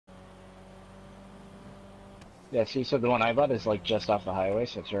Yeah, see, so the one I bought is like just off the highway,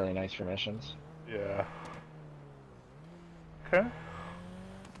 so it's really nice for missions. Yeah. Okay.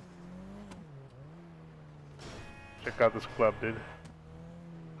 Check out this club, dude.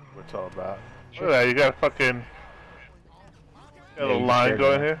 What it's all about. Sure. Look at that, you got a fucking... Got a Yeah, little you just line scared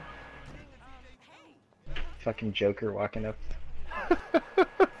going me. here. Fucking Joker walking up.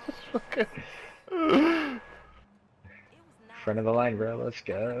 Okay. Front of the line, bro. Let's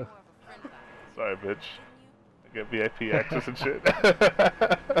go. Sorry, bitch. I get VIP access and shit.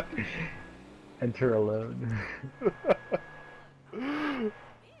 Enter alone. Who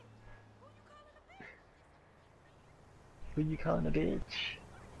you calling a bitch?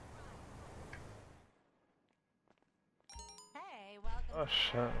 Oh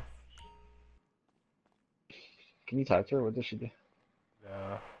shit. Can you talk to her? What does she do?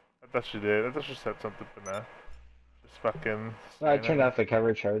 Yeah. I thought she did. I thought she said something, but nah. Just fucking... Well, I turned off the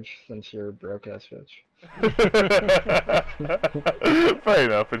cover charge since you're a broke ass bitch. Fair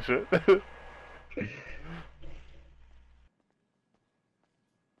enough and shit.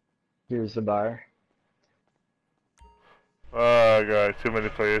 Here's the bar. Oh god, too many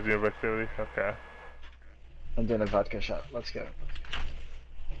players in your activity. Okay. I'm doing a vodka shot. Let's go.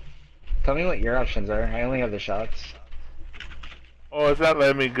 Tell me what your options are. I only have the shots. Oh, it's not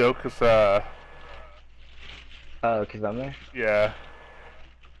letting me go cause Oh, because I'm there? yeah.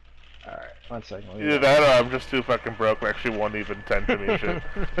 Alright, 1 second. Either that or I'm just too fucking broke. I actually won't even tend to me and shit.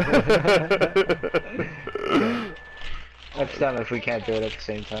 Okay. That's dumb if we can't do it at the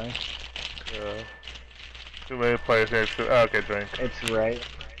same time. Yeah. Too many players here. Oh, okay, drink. It's right.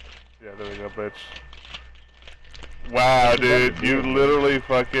 Yeah, there we go, bitch. Wow, dude, you literally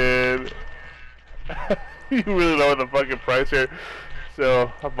fucking... you really know the fucking price here.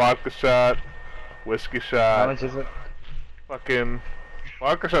 So, a vodka shot, whiskey shot. How much is it? Fucking...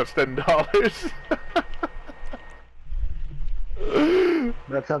 Vodka shot's $10.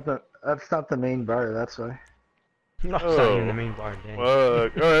 That's not the main bar, that's why. No, it's not even the main bar, dang.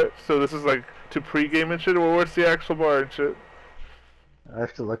 Fuck. Alright, so this is like to pregame and shit, or what's the actual bar and shit? I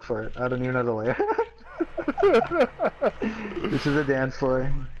have to look for it. I don't even know the layout. This is a dance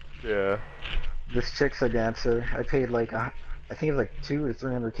floor. Yeah. This chick's a dancer. I paid like I think it was like 200 or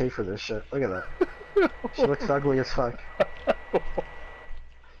 300K for this shit. Look at that. She looks ugly as fuck.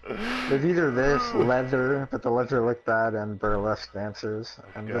 There's either this, leather, but the leather looked bad, and burlesque dancers.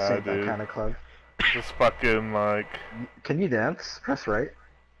 And this ain't that kind of club. Just fucking like... Can you dance? Press right.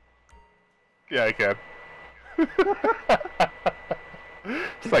 Yeah, I can.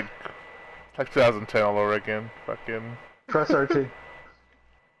 It's like 2010 all over again. Fucking... Press RT.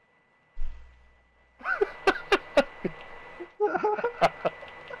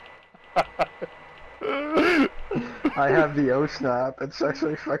 I have the O snap. It's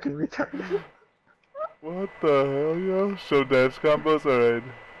actually fucking retarded. What the hell, yo? So dance combos, alright.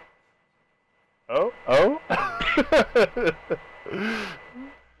 Oh?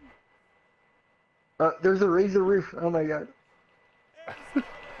 Oh? There's a razor roof. Oh my god.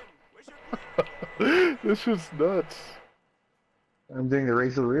 This is nuts. I'm doing the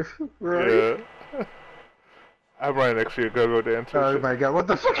razor roof. Right? Yeah. I'm right next to your go-go dancer. Oh my god, what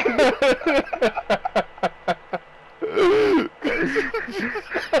the fuck?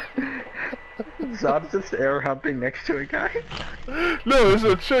 Zod's just air humping next to a guy. No, there's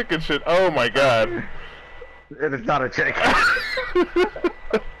a chick and shit. Oh my god. And it's not a chick.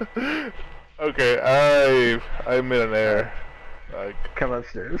 Okay, I'm in an air. Like, come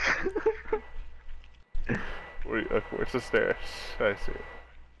upstairs. where's the stairs? I see it.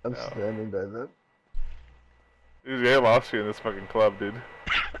 I'm standing by them. Dude, I lost you in this fucking club, dude.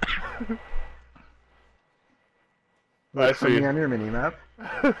 Look for me on your mini-map.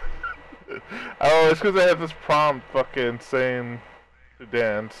 Oh, it's because I have this prompt fucking saying to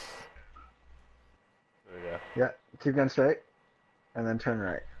dance. There we go. Yeah, keep going straight, and then turn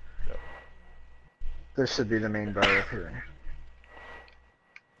right. Yep. This should be the main bar up here.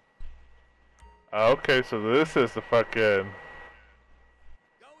 Okay, so this is the fucking...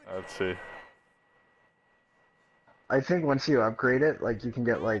 Let's see. I think once you upgrade it, like, you can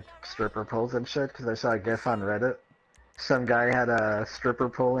get, like, stripper poles and shit, because I saw a gif on Reddit. Some guy had a stripper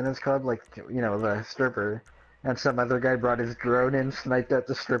pole in his club, like, you know, the stripper, and some other guy brought his drone in, sniped at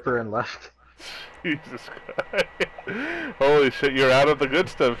the stripper, and left. Jesus Christ. Holy shit, you're out of the good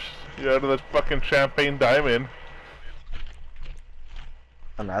stuff. You're out of the fucking champagne diamond.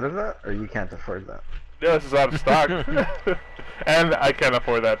 I'm out of that, or you can't afford that? Yeah, this is out of stock. And I can't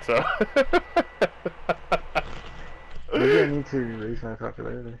afford that, so... Maybe I need to raise my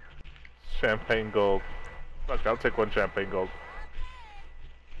popularity. Champagne gold. Fuck, I'll take one champagne gold.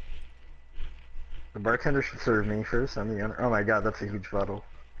 The bartender should serve me first. I'm the owner. Oh my god, that's a huge bottle.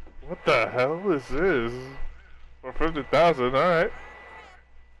 What the hell is this? For 50,000, alright.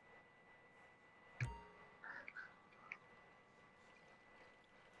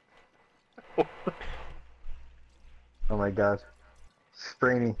 Oh my god.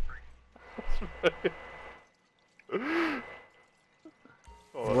 Spray me.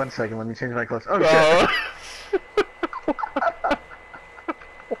 Oh. 1 second, let me change my clothes. Oh shit!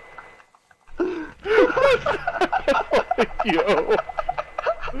 Yo.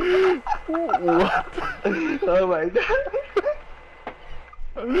 What? Oh my god.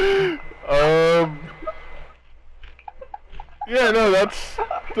 Yeah, no, that's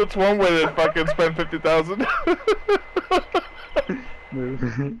one way to fucking spend 50,000.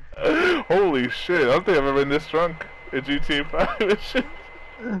 Holy shit! I don't think I've ever been this drunk in GTA 5 and shit.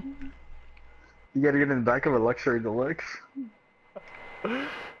 You gotta get in the back of a luxury deluxe.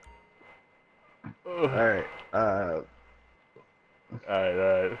 Alright, Alright.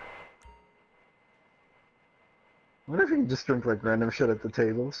 what if you can just drink like random shit at the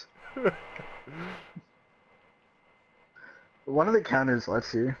tables? One of the counters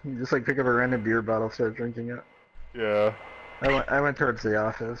lets you. You just like pick up a random beer bottle, start drinking it. Yeah. I went towards the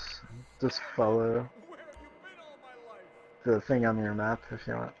office. Just follow the thing on your map if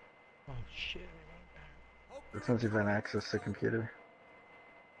you want. Oh shit. But since you've had access to computer.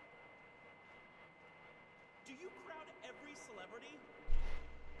 Do you crowd every celebrity?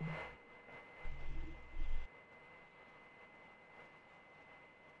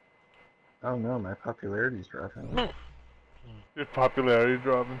 Oh no, my popularity's dropping. Your popularity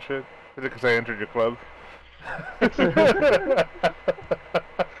dropping shit. Is it because I entered your club?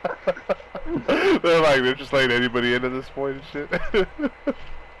 They're just letting anybody in at this point and shit.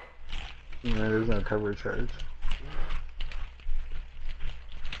 Yeah, there's no cover charge.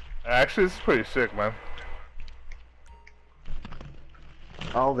 Actually, this is pretty sick, man.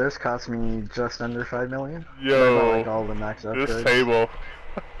 All this cost me just under 5 million. Yo, I bought, like all the max upgrades. this table.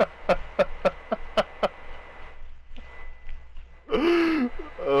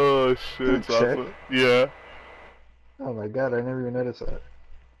 Oh shit, it's Check. awesome. Yeah. Oh my god, I never even noticed that.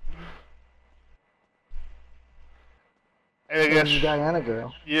 And I And guess, Guyana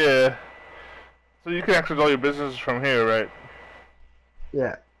girl. yeah. So you can access all your businesses from here, right?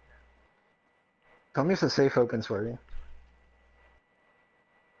 Yeah. Tell me if the safe opens for you.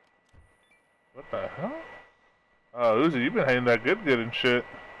 What the hell? Oh, Uzi, you've been hanging that good and shit.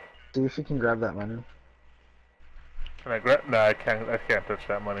 See if you can grab that money. Can I grab? Nah, I can't touch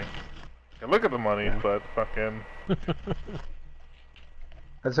that money. I can look at the money, Yeah. but fucking.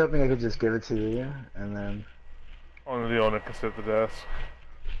 I was hoping I could just give it to you, and then... Only the owner can sit at the desk.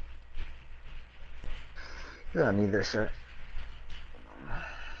 You don't need this shit.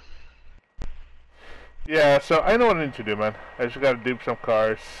 Yeah, so I know what I need to do, man. I just gotta dupe some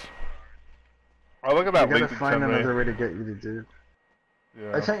cars. Oh, look at that I link gotta you find sent me. another way to get you to do.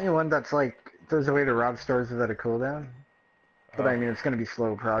 Yeah. I sent you one that's like, there's a way to rob stores without a cooldown. But I mean, it's gonna be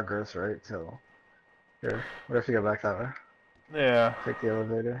slow progress, right? So, here, what if you go back that way? Yeah. Take the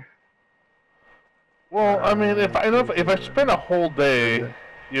elevator. Well, I mean, if I spend a whole day,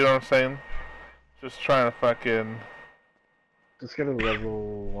 you know what I'm saying? Just trying to fucking. Just go to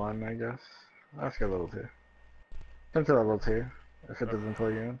level 1, I guess. Let's go level 2. Come to level 2, if it doesn't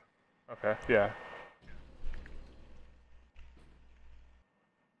pull you in. Okay, yeah.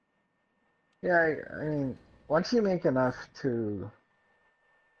 Yeah, I mean, once you make enough to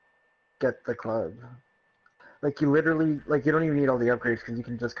get the club, like you literally, like you don't even need all the upgrades because you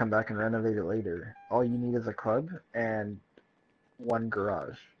can just come back and renovate it later. All you need is a club and 1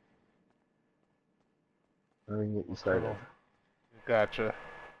 garage. And we can get you started. Gotcha.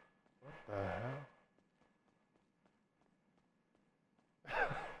 What the hell?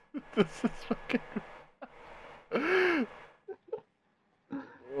 This is fucking.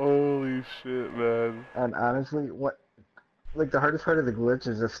 Holy shit, man. And honestly, like the hardest part of the glitch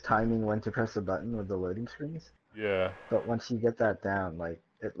is just timing when to press the button with the loading screens. Yeah. But once you get that down, like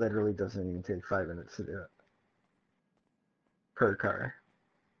it literally doesn't even take 5 minutes to do it. Per car.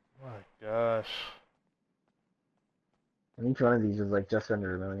 My gosh. And each one of these is like just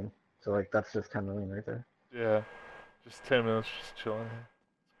under 1 million. So like that's just 10 million right there. Yeah. Just 10 minutes just chilling here.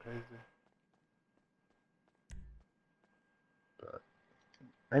 It's crazy.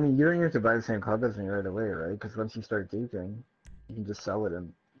 I mean, you don't even have to buy the same club as me right away, right? Because once you start duping, you can just sell it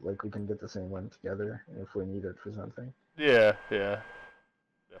and like we can get the same one together if we need it for something. Yeah,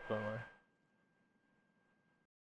 definitely.